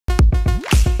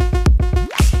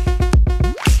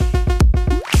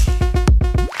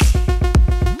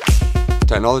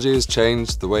Technology has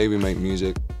changed the way we make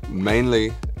music.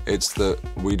 Mainly, it's that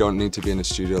we don't need to be in a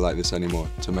studio like this anymore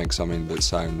to make something that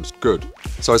sounds good.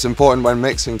 So it's important when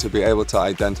mixing to be able to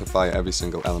identify every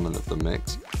single element of the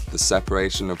mix, the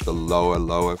separation of the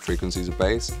lower frequencies of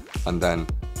bass, and then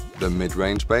the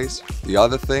mid-range bass. The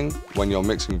other thing, when you're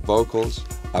mixing vocals,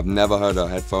 I've never heard a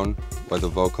headphone where the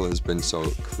vocal has been so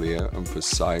clear and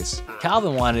precise.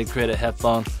 Calvin wanted to create a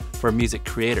headphone for music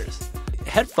creators.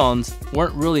 Headphones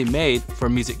weren't really made for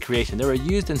music creation. They were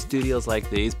used in studios like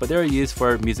these, but they were used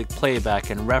for music playback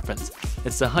and reference.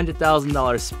 It's the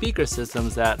 $100,000 speaker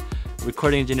systems that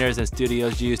recording engineers and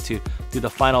studios use to do the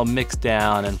final mix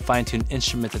down and fine-tune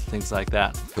instruments and things like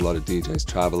that. A lot of DJs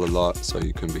travel a lot, so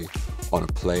you can be on a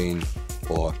plane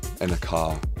or in a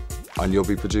car, and you'll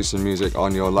be producing music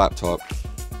on your laptop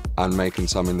and making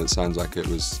something that sounds like it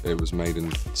was made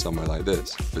in somewhere like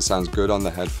this. If it sounds good on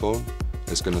the headphone,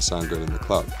 it's going to sound good in the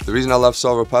club. The reason I love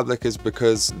Soul Republic is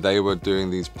because they were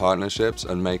doing these partnerships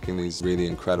and making these really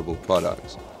incredible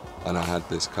products. And I had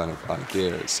this kind of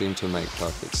idea. It seemed to make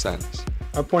perfect sense.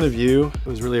 Our point of view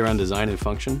was really around design and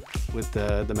function with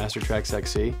the Mastertrax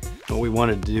XC. What we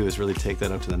wanted to do is really take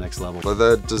that up to the next level. For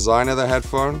the design of the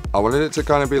headphone, I wanted it to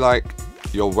kind of be like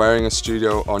you're wearing a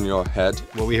studio on your head.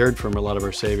 What we heard from a lot of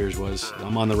our saviors was,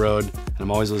 I'm on the road and I'm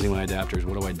always losing my adapters,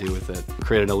 what do I do with it? We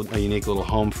created a unique little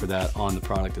home for that on the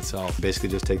product itself. Basically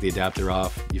just take the adapter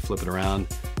off, you flip it around,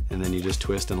 and then you just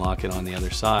twist and lock it on the other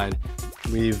side.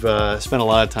 We've spent a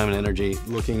lot of time and energy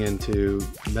looking into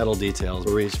metal details,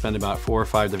 where we spend about 4 or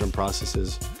 5 different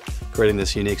processes creating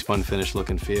this unique spun finish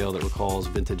look and feel that recalls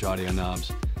vintage audio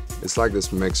knobs. It's like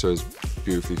this mixer is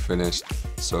beautifully finished,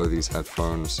 so these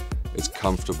headphones. It's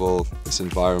comfortable, this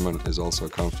environment is also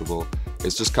comfortable.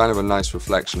 It's just kind of a nice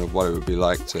reflection of what it would be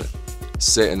like to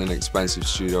sit in an expensive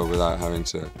studio without having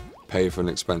to pay for an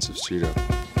expensive studio.